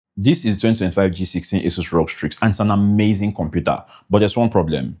This is 2025 G16 ASUS ROG Strix, and it's an amazing computer. But there's one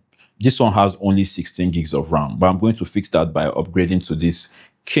problem. This one has only 16 gigs of RAM, but I'm going to fix that by upgrading to this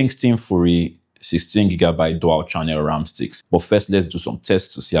Kingston 16GB dual channel RAM sticks. But first, let's do some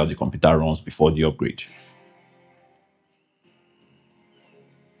tests to see how the computer runs before the upgrade.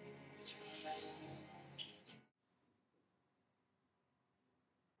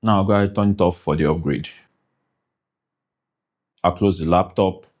 Now I'll go ahead and turn it off for the upgrade. I'll close the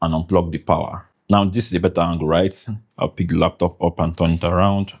laptop and unplug the power. Now this is a better angle, right? I'll pick the laptop up and turn it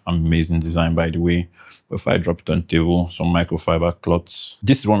around. Amazing design, by the way. If I drop it on the table, some microfiber cloths.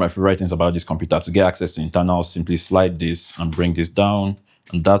 This is one of my favorite things about this computer. To get access to internals, simply slide this and bring this down,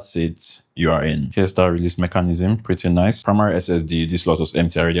 and that's it. You are in. Here's that release mechanism, pretty nice. Primary SSD, this slot was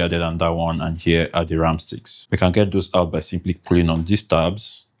empty already other than that one, and here are the RAM sticks. We can get those out by simply pulling on these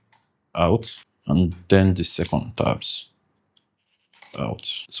tabs out, and then the second tabs out.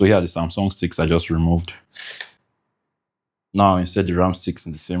 So here are the Samsung sticks I just removed. Now insert the RAM sticks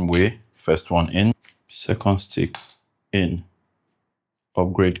in the same way. First one in, second stick in.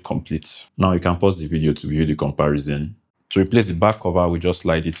 Upgrade complete. Now you can pause the video to view the comparison. To replace the back cover, we just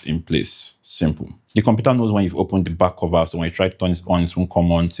slide it in place. Simple. The computer knows when you've opened the back cover, so when you try to turn it on, it won't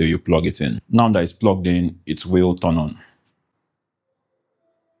come on until you plug it in. Now that it's plugged in, it will turn on.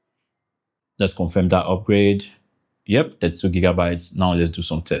 Let's confirm that upgrade. Yep, 32GB. Now let's do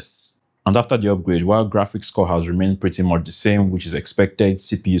some tests. And after the upgrade, while graphics score has remained pretty much the same, which is expected,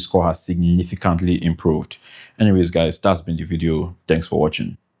 CPU score has significantly improved. Anyways, guys, that's been the video. Thanks for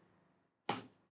watching.